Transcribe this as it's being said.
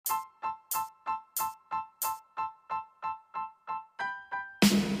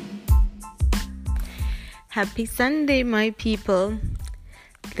Happy Sunday, my people.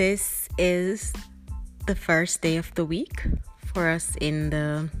 This is the first day of the week for us in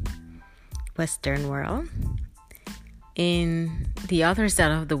the Western world. In the other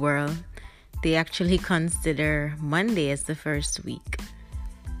side of the world, they actually consider Monday as the first week,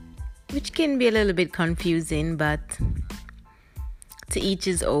 which can be a little bit confusing, but to each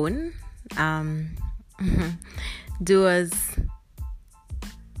his own. Do as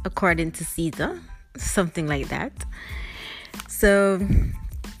according to Caesar, something like that. So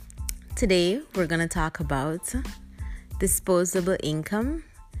today we're going to talk about disposable income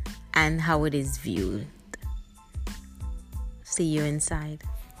and how it is viewed. See you inside.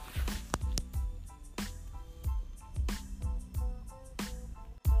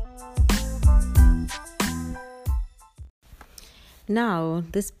 Now,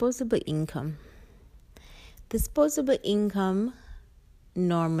 disposable income. Disposable income,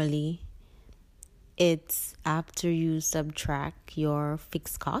 normally, it's after you subtract your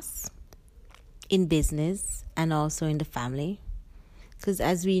fixed costs in business and also in the family. Because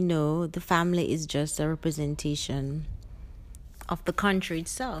as we know, the family is just a representation of the country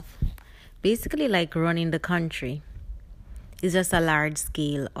itself. Basically, like running the country is just a large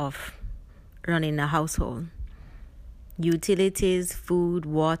scale of running a household. Utilities, food,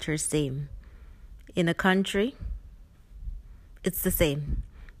 water, same. In a country, it's the same.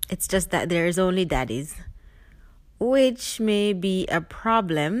 It's just that there's only daddies, which may be a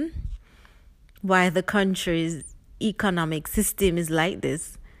problem why the country's economic system is like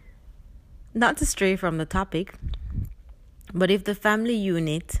this. Not to stray from the topic, but if the family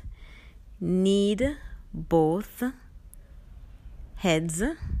unit need both heads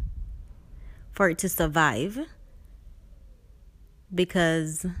for it to survive,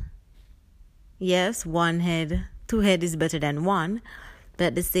 because yes, two head is better than one, but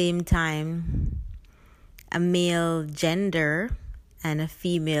at the same time, a male gender and a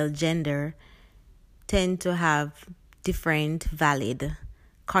female gender tend to have different valid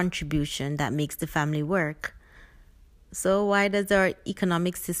contribution that makes the family work. So why does our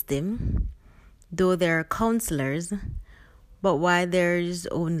economic system, though there are counselors, but why there's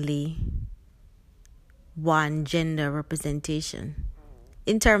only one gender representation?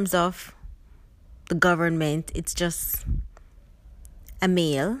 In terms of the government, it's just a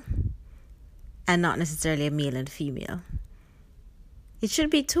male and not necessarily a male and female. It should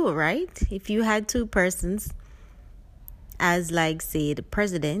be two, right? If you had two persons, as like say the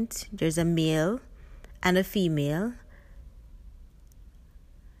president, there's a male and a female.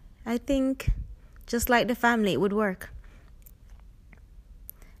 I think just like the family, it would work.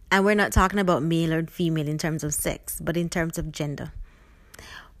 And we're not talking about male or female in terms of sex, but in terms of gender.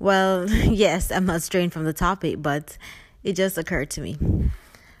 Well, yes, I'm not straying from the topic, but it just occurred to me.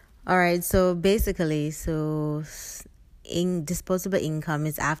 All right, so basically, disposable income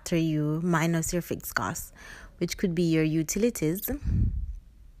is after you minus your fixed costs, which could be your utilities,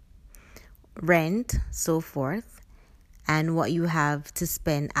 rent, so forth. And what you have to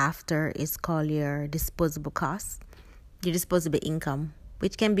spend after is called your disposable costs, your disposable income,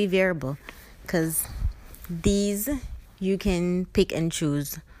 which can be variable because these you can pick and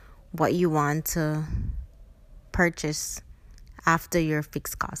choose what you want to purchase after your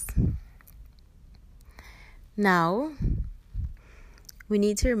fixed costs. Now, we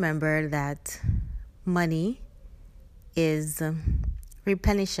need to remember that money is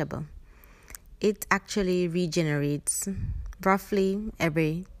replenishable. It actually regenerates roughly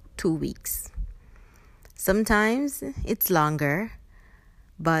every 2 weeks. Sometimes it's longer,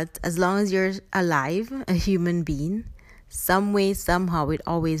 but as long as you're alive, a human being, some way, somehow, it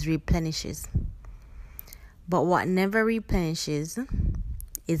always replenishes. But what never replenishes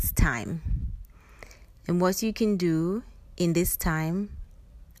is time. And what you can do in this time,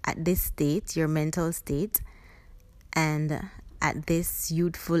 at this state, your mental state, and at this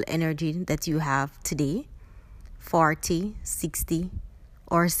youthful energy that you have today, 40, 60,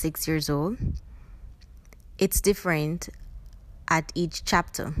 or 6 years old, it's different at each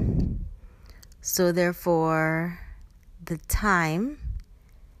chapter. So therefore, the time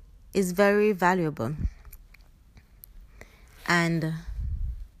is very valuable. And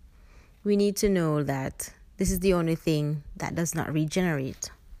we need to know that this is the only thing that does not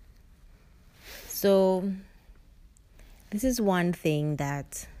regenerate. So this is one thing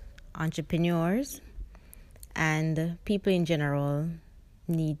that entrepreneurs and people in general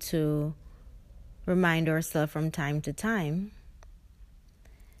need to remind ourselves from time to time,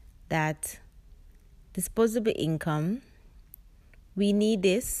 that disposable income, we need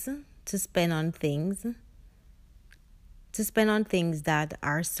this to spend on things that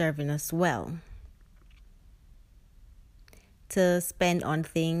are serving us well. to spend on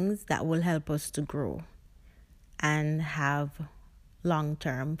things that will help us to grow and have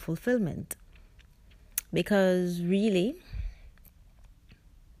long-term fulfillment. Because really,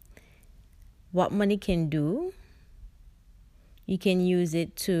 what money can do, you can use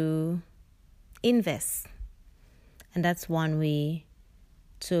it to invest. And that's one way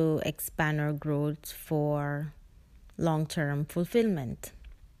to expand our growth for long-term fulfillment.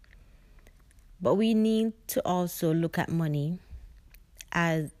 But we need to also look at money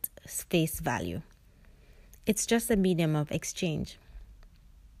as face value. It's just a medium of exchange.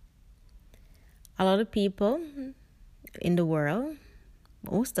 A lot of people in the world,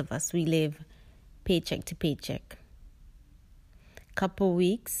 most of us, we live paycheck to paycheck. Couple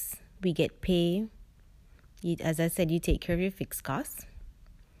weeks, we get pay. As I said, you take care of your fixed costs.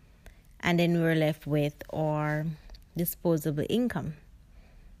 And then we're left with our disposable income.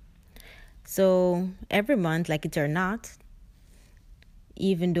 So every month, like it or not,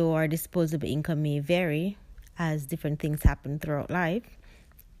 even though our disposable income may vary as different things happen throughout life,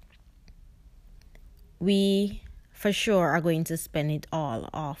 we for sure are going to spend it all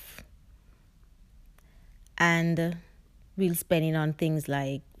off. And we'll spend it on things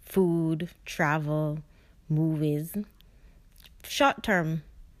like food, travel, movies, short-term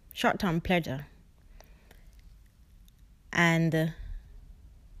pleasure. And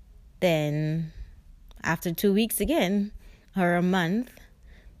then after 2 weeks again, or a month,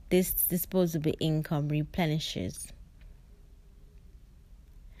 this disposable income replenishes.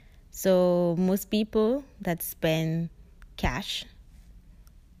 So most people that spend cash,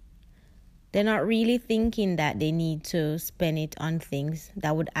 they're not really thinking that they need to spend it on things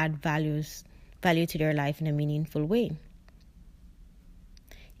that would add value to their life in a meaningful way,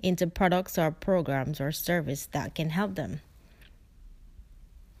 into products or programs or service that can help them.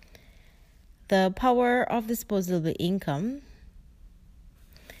 The power of disposable income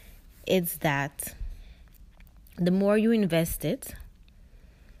is that the more you invest it,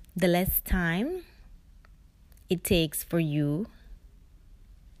 the less time it takes for you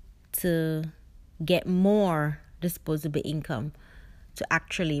to get more disposable income to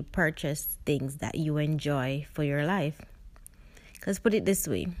actually purchase things that you enjoy for your life. Because put it this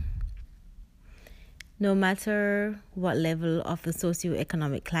way, no matter what level of the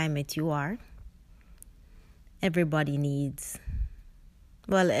socioeconomic climate you are, everybody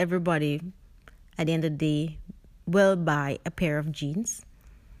at the end of the day will buy a pair of jeans.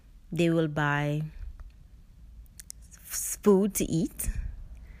 They will buy food to eat.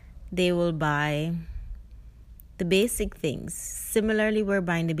 They will buy the basic things. Similarly, we're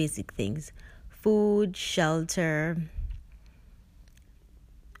buying the basic things: food, shelter,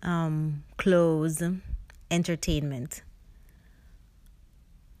 clothes, entertainment.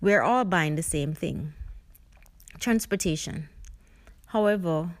 We're all buying the same thing. Transportation.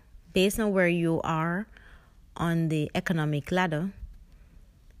 However, based on where you are on the economic ladder,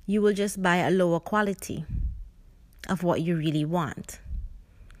 you will just buy a lower quality of what you really want.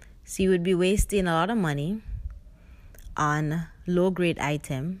 So you would be wasting a lot of money on low-grade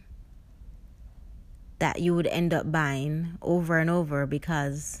item that you would end up buying over and over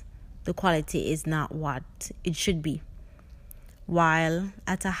because the quality is not what it should be. While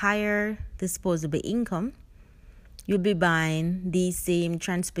at a higher disposable income, you'll be buying the same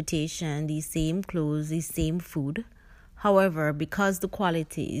transportation, the same clothes, the same food. However, because the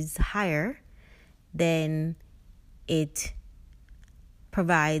quality is higher, then it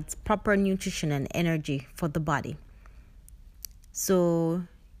provides proper nutrition and energy for the body. So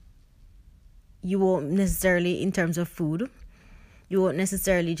you won't necessarily, in terms of food, you won't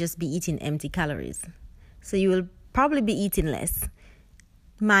necessarily just be eating empty calories. So you will probably be eating less.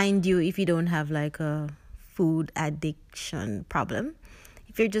 Mind you, if you don't have like a food addiction problem,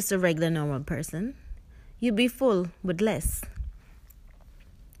 if you're just a regular normal person, you'll be full with less.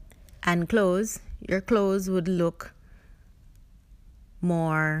 And your clothes would look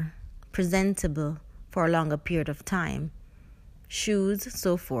more presentable for a longer period of time. Shoes,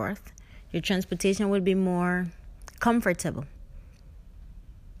 so forth. Your transportation would be more comfortable.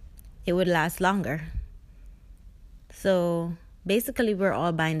 It would last longer. So basically, we're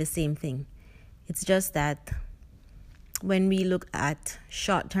all buying the same thing. It's just that when we look at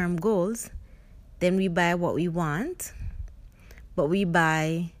short-term goals, then we buy what we want, but we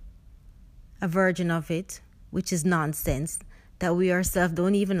buy a version of it, which is nonsense, that we ourselves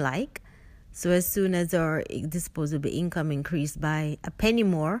don't even like. So as soon as our disposable income increased by a penny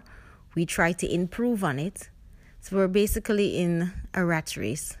more, we try to improve on it. So we're basically in a rat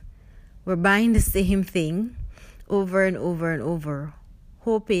race. We're buying the same thing over and over and over,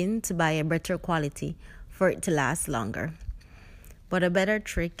 hoping to buy a better quality for it to last longer. But a better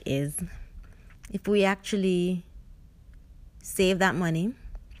trick is if we actually save that money,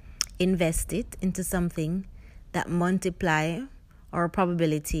 invest it into something that multiply our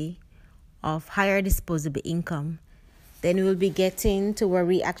probability of higher disposable income, then we will be getting to where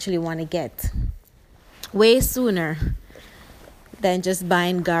we actually want to get way sooner than just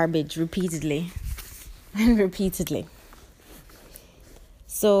buying garbage repeatedly and repeatedly.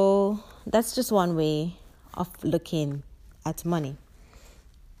 So that's just one way of looking at money.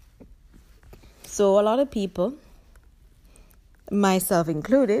 So a lot of people, myself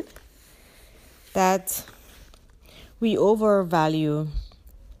included, that we overvalue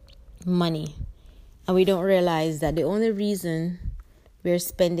money, and we don't realize that the only reason we're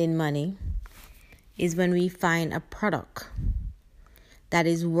spending money is when we find a product that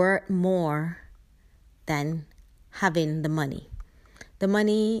is worth more than having the money. The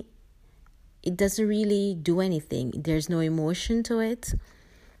money, it doesn't really do anything. There's no emotion to it.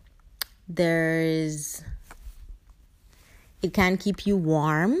 It can't keep you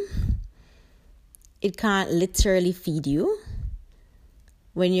warm. It can't literally feed you.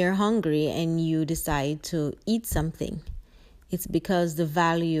 When you're hungry and you decide to eat something, it's because the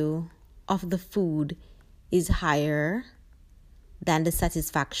value of the food is higher than the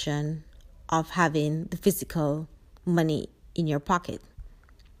satisfaction of having the physical money in your pocket.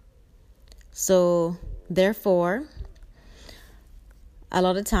 So, therefore, a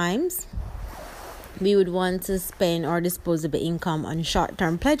lot of times we would want to spend our disposable income on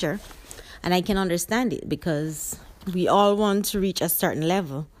short-term pleasure. And I can understand it because we all want to reach a certain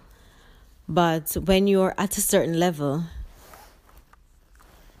level. But when you're at a certain level,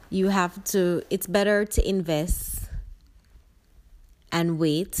 it's better to invest and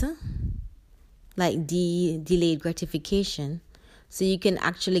wait, like delayed gratification, so you can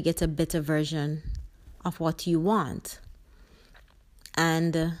actually get a better version of what you want.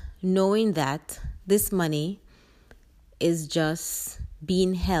 And knowing that this money is just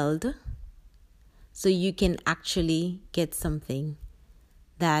being held so you can actually get something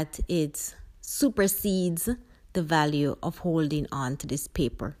that it supersedes the value of holding on to this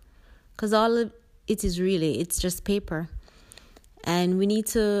paper. Because all of it is really, it's just paper. And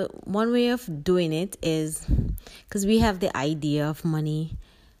one way of doing it is, because we have the idea of money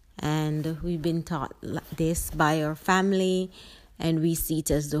and we've been taught this by our family and we see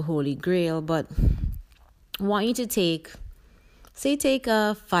it as the holy grail. But I want you to take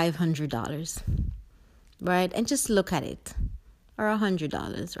a $500, right? And just look at it. Or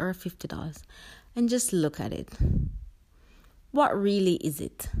 $100 or $50 and just look at it. What really is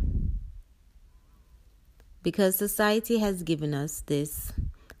it? Because society has given us this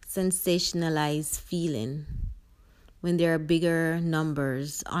sensationalized feeling when there are bigger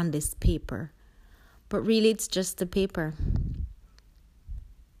numbers on this paper. But really, it's just a paper.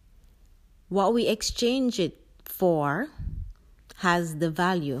 What we exchange it for has the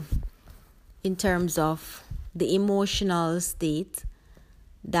value in terms of the emotional state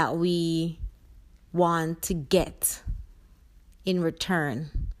that we want to get in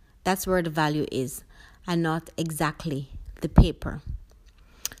return. That's where the value is, and not exactly the paper.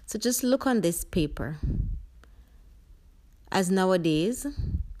 So just look on this paper. As nowadays,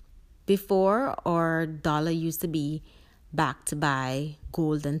 before our dollar used to be backed by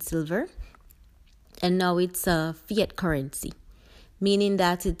gold and silver, and now it's a fiat currency, meaning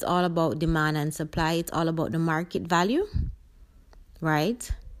that it's all about demand and supply. It's all about the market value,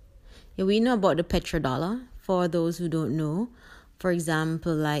 right? Yeah, we know about the petrodollar. For those who don't know, for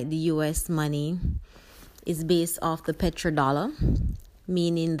example, like the US money is based off the petrodollar,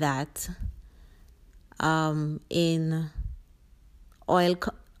 meaning that in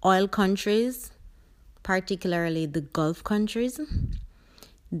oil countries, particularly the Gulf countries,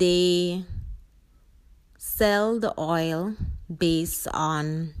 they sell the oil based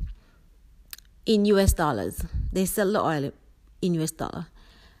in US dollars. They sell the oil in US dollar.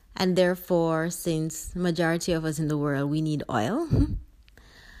 And therefore, since majority of us in the world, we need oil.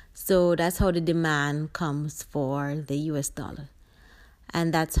 So that's how the demand comes for the US dollar.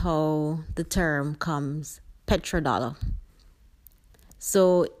 And that's how the term comes petrodollar.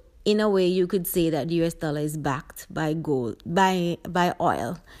 So in a way, you could say that the US dollar is backed by gold, by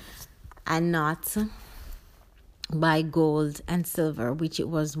oil, and not by gold and silver, which it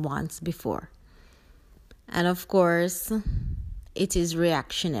was once before. And of course, it is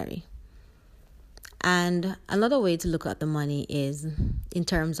reactionary. And another way to look at the money is in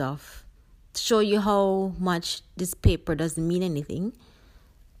terms of to show you how much this paper doesn't mean anything.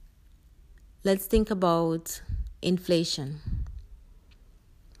 Let's think about inflation.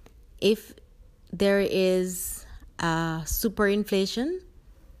 If there is superinflation.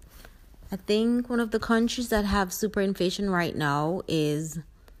 I think one of the countries that have superinflation right now is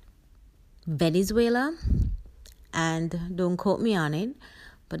Venezuela. And don't quote me on it,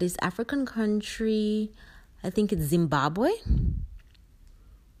 but this African country, I think it's Zimbabwe.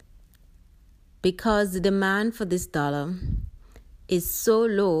 Because the demand for this dollar is so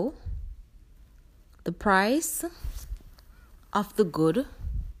low, the price of the good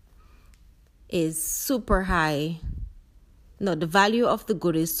is super high. No, the value of the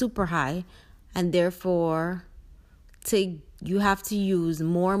good is super high, and therefore you have to use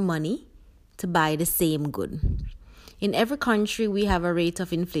more money to buy the same good. In every country, we have a rate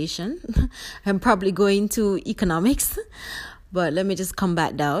of inflation. I'm probably going to economics, but let me just come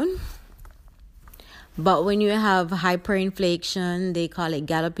back down. But when you have hyperinflation, they call it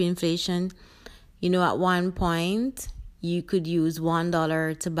galloping inflation. At one point, you could use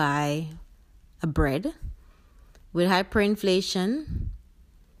 $1 to buy a bread. With hyperinflation,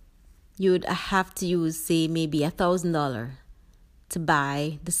 you would have to use, say, maybe $1,000 to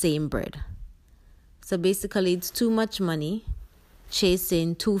buy the same bread. So basically, it's too much money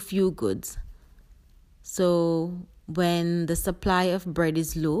chasing too few goods. So when the supply of bread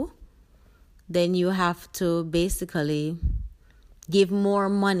is low, then you have to basically give more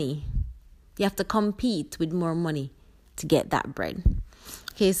money. You have to compete with more money to get that bread.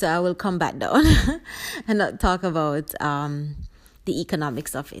 Okay, so I will come back down and not talk about the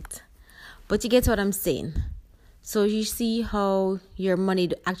economics of it. But you get what I'm saying. So you see how your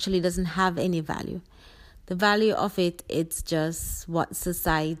money actually doesn't have any value. The value of it, it's just what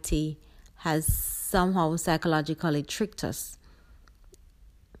society has somehow psychologically tricked us.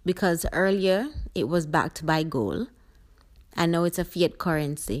 Because earlier it was backed by gold, and now it's a fiat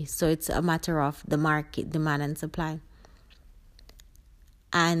currency. So it's a matter of the market, demand and supply.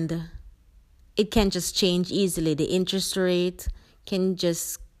 And it can just change easily. The interest rate can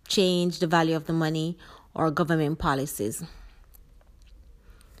just change the value of the money or government policies.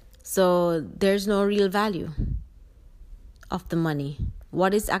 So there's no real value of the money.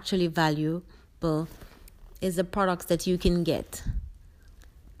 What is actually valuable is the products that you can get.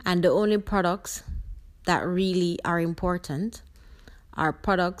 And the only products that really are important are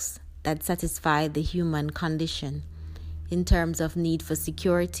products that satisfy the human condition in terms of need for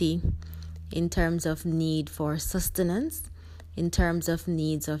security, in terms of need for sustenance, in terms of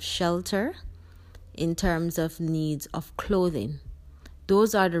needs of shelter, in terms of needs of clothing.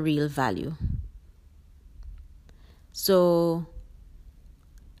 Those are the real value. So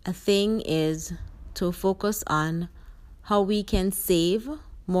a thing is to focus on how we can save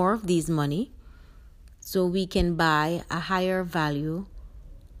more of these money so we can buy a higher value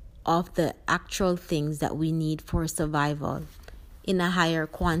of the actual things that we need for survival in a higher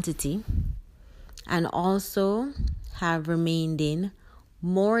quantity, and also have remaining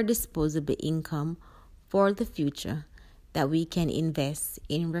more disposable income for the future that we can invest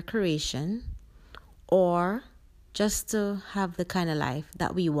in recreation or just to have the kind of life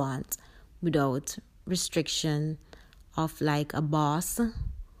that we want without restriction of like a boss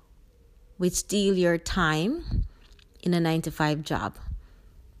which steal your time in a 9-to-5 job.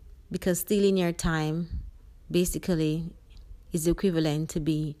 Because stealing your time basically is equivalent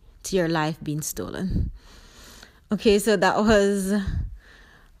to your life being stolen. Okay, so that was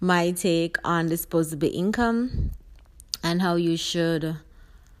my take on disposable income and how you should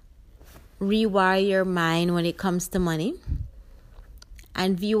rewire your mind when it comes to money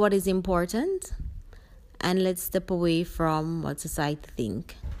and view what is important, and let's step away from what society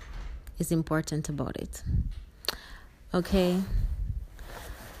think is important about it. Okay.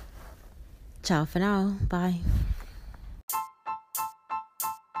 Ciao for now. Bye.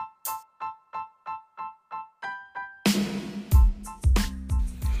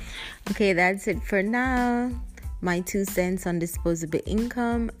 Okay, that's it for now. My 2 cents on disposable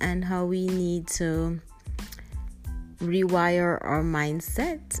income and how we need to rewire our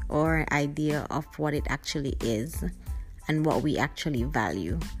mindset or idea of what it actually is and what we actually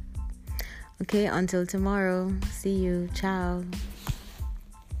value. Okay, until tomorrow. See you. Ciao.